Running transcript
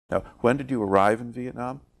Now, when did you arrive in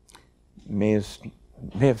Vietnam? May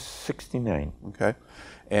of '69. Okay.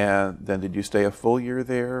 And then did you stay a full year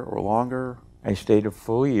there or longer? I stayed a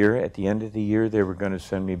full year. At the end of the year, they were going to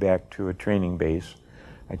send me back to a training base.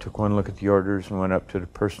 I took one look at the orders and went up to the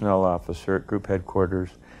personnel officer at group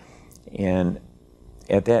headquarters. And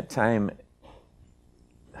at that time,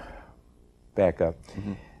 back up,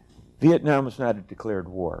 Vietnam was not a declared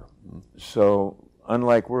war. So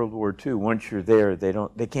unlike World War II, once you're there,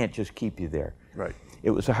 they can't just keep you there. Right.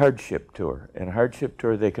 It was a hardship tour. And a hardship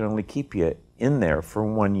tour, they can only keep you in there for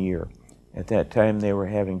 1 year. At that time, they were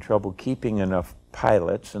having trouble keeping enough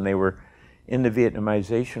pilots, and they were in the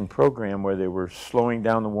Vietnamization program where they were slowing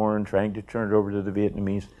down the war and trying to turn it over to the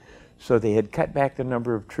Vietnamese. So they had cut back the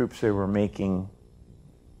number of troops they were making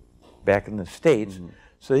back in the States.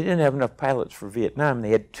 So they didn't have enough pilots for Vietnam.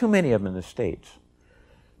 They had too many of them in the States.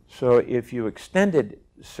 So if you extended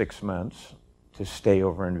 6 months to stay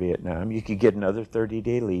over in Vietnam, you could get another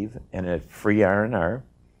 30-day leave and a free R&R.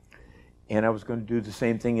 And I was going to do the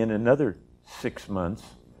same thing in another 6 months.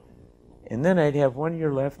 And then I'd have 1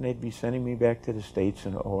 year left, and they'd be sending me back to the States,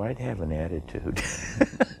 and oh, I'd have an attitude.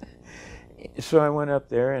 So I went up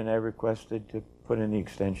there, and I requested to put in the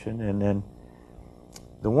extension, and then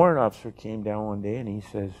the warrant officer came down one day, and he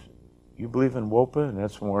says, "You believe in WOPA?" And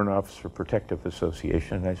that's Warrant Officer Protective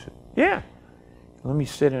Association. And I said, "Yeah." "Let me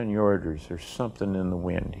sit on your orders. There's something in the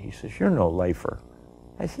wind." He says, "You're no lifer."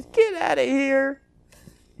 I said, "Get out of here."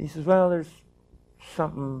 He says, "Well, there's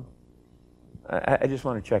something, I just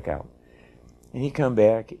want to check out." And he come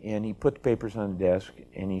back, and he put the papers on the desk,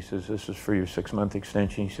 and he says, "This is for your 6-month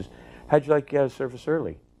extension." He says, "How'd you like to get out of service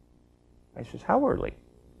early?" I says, "How early?"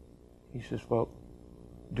 He says, "Well,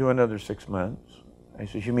 do another 6 months." I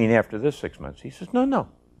says, "You mean after this 6 months?" He says, "No.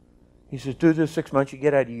 He says, "Do this 6 months, you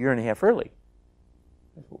get out a year and a half early."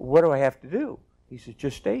 I said, "What do I have to do?" He says,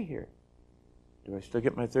 "Just stay here." "Do I still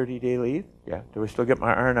get my 30-day leave?" "Yeah." "Do I still get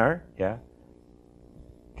my R&R?" "Yeah."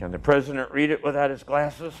 "Can the president read it without his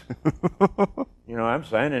glasses?" You know, I'm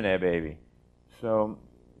signing that baby. So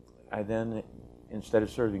I then, instead of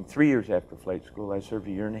serving 3 years after flight school, I served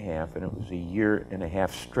a year and a half, and it was a year and a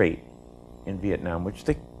half straight in Vietnam, which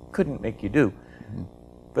they couldn't make you do.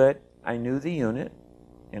 But I knew the unit,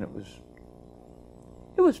 and it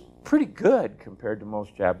was pretty good compared to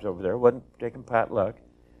most jobs over there. I wasn't taking potluck.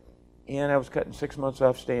 And I was cutting 6 months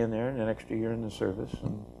off staying there and an extra year in the service.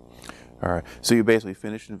 All right. So you basically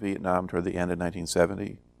finished in Vietnam toward the end of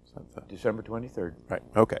 1970? December 23rd. Right.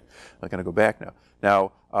 Okay. I'm going to go back now.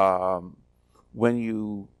 Now, when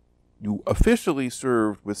you officially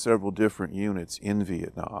served with several different units in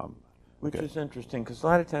Vietnam. Which is interesting, because a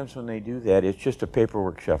lot of times when they do that, it's just a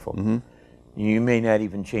paperwork shuffle. You may not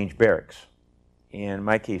even change barracks. In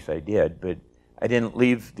my case, I did, but I didn't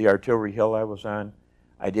leave the artillery hill I was on.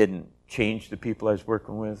 I didn't change the people I was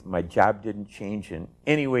working with. My job didn't change in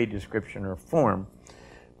any way, description, or form.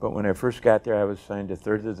 But when I first got there, I was assigned to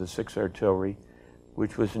 3rd of the 6th Artillery,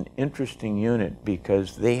 which was an interesting unit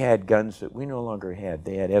because they had guns that we no longer had.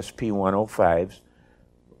 They had SP-105s,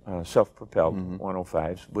 self-propelled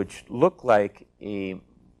 105s, which looked like a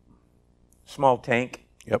small tank.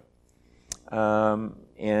 Yep.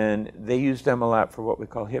 And they used them a lot for what we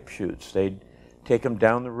call hip shoots. They'd take them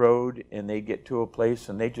down the road, and they'd get to a place,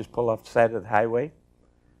 and they'd just pull off the side of the highway,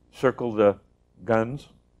 circle the guns,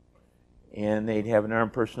 and they'd have an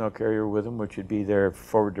armed personnel carrier with them, which would be their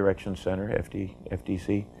forward direction center,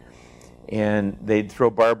 FDC. And they'd throw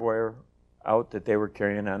barbed wire out that they were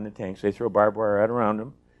carrying on the tanks. They'd throw barbed wire out around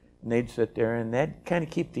them, and they'd sit there, and that'd kind of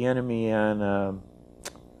keep the enemy on,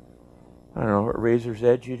 I don't know, a razor's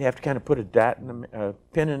edge. You'd have to kind of put a dot in a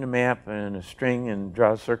pin in the map and a string and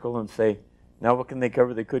draw a circle and say, now what can they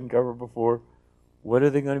cover they couldn't cover before? What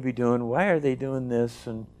are they going to be doing? Why are they doing this?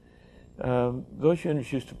 And those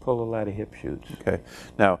units used to pull a lot of hip shoots. Okay.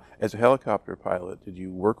 Now, as a helicopter pilot, did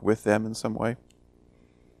you work with them in some way?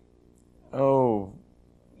 Oh,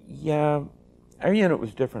 yeah. Our unit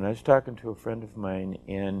was different. I was talking to a friend of mine,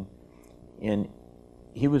 and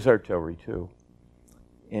he was artillery too.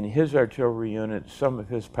 In his artillery unit, some of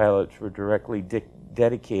his pilots were directly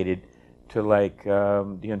dedicated to like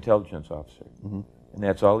the intelligence officer. And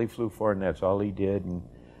that's all he flew for, and that's all he did. And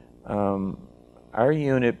our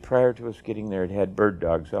unit, prior to us getting there, it had bird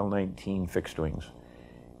dogs, L-19 fixed wings.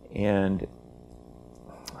 And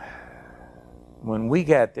when we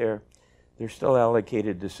got there, they're still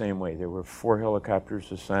allocated the same way. There were 4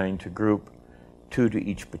 helicopters assigned to group, 2 to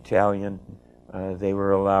each battalion. They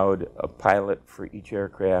were allowed a pilot for each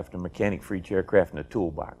aircraft, a mechanic for each aircraft, and a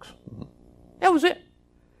toolbox. That was it.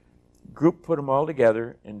 group put them all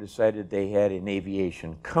together and decided they had an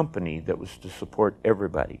aviation company that was to support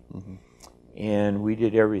everybody. And we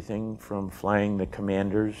did everything from flying the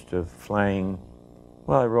commanders to flying,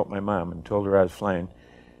 well, I wrote my mom and told her I was flying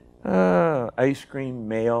ice cream,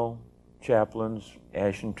 mail, chaplains,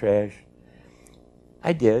 ash and trash.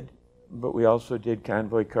 I did, but we also did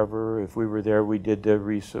convoy cover. If we were there, we did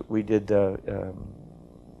the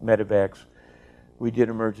medevacs. We did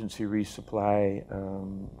emergency resupply.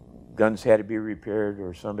 Guns had to be repaired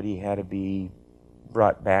or somebody had to be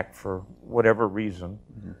brought back for whatever reason.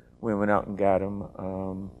 We went out and got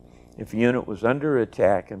them. If a unit was under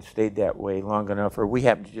attack and stayed that way long enough, or we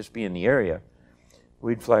happened to just be in the area,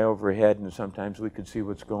 we'd fly overhead and sometimes we could see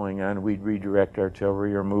what's going on. We'd redirect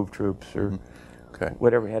artillery or move troops or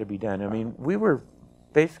whatever had to be done. I mean, we were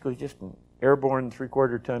basically just an airborne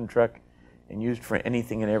 3/4-ton truck and used for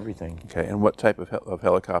anything and everything. Okay, and what type of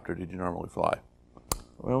helicopter did you normally fly?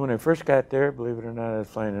 Well, when I first got there, believe it or not, I was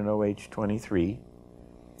flying an OH-23,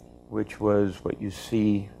 which was what you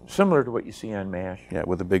see, similar to what you see on MASH. Yeah,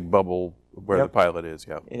 with a big bubble where the pilot is,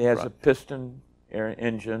 It has a piston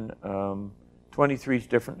engine. 23 is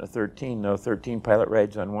different than 13, though. 13 pilot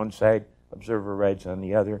rides on one side, observer rides on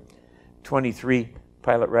the other. 23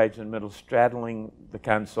 pilot rides in the middle, straddling the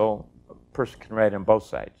console. A person can ride on both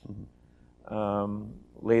sides.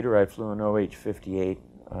 Later, I flew an OH-58,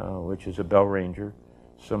 which is a Bell Ranger,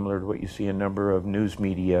 similar to what you see a number of news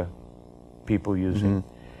media people using.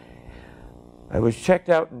 I was checked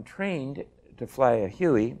out and trained to fly a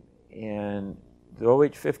Huey, and the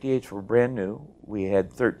OH-58s were brand new. We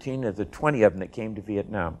had 13 of the 20 of them that came to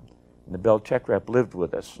Vietnam. And the Bell check rep lived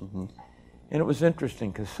with us. And it was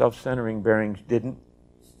interesting because self-centering bearings didn't,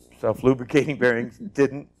 self-lubricating bearings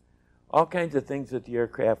didn't. All kinds of things that the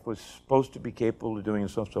aircraft was supposed to be capable of doing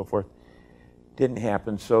and so on and so forth didn't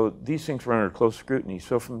happen. So these things were under close scrutiny.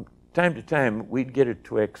 So from time to time, we'd get a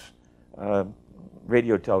Twix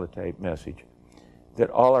radio teletype message that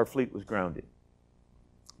all our fleet was grounded.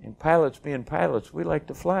 And pilots, being pilots, we like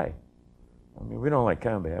to fly. I mean, we don't like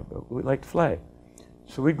combat, but we like to fly.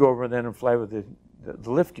 So we'd go over then and fly with the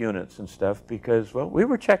lift units and stuff because, well, we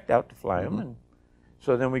were checked out to fly them. And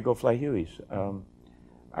so then we go fly Hueys.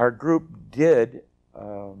 Our group did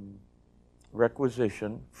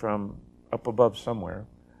requisition from up above somewhere,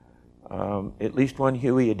 at least one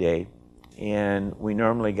Huey a day, and we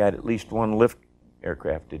normally got at least one lift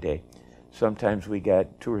aircraft a day. Sometimes we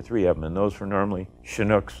got 2 or 3 of them, and those were normally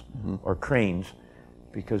Chinooks or cranes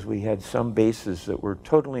because we had some bases that were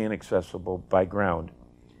totally inaccessible by ground,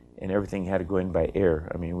 and everything had to go in by air.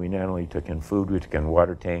 I mean, we not only took in food, we took in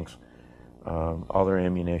water tanks, all their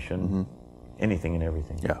ammunition, anything and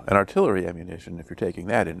everything. Yeah, and artillery ammunition, if you're taking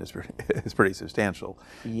that in, is pretty substantial.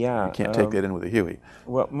 Yeah. You can't take that in with a Huey.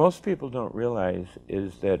 What most people don't realize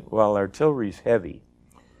is that while artillery's heavy,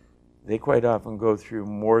 they quite often go through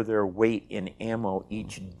more of their weight in ammo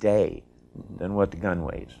each day than what the gun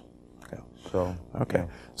weighs. So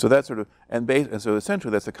so that's sort of, and so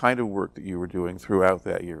essentially that's the kind of work that you were doing throughout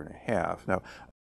that year and a half. Now,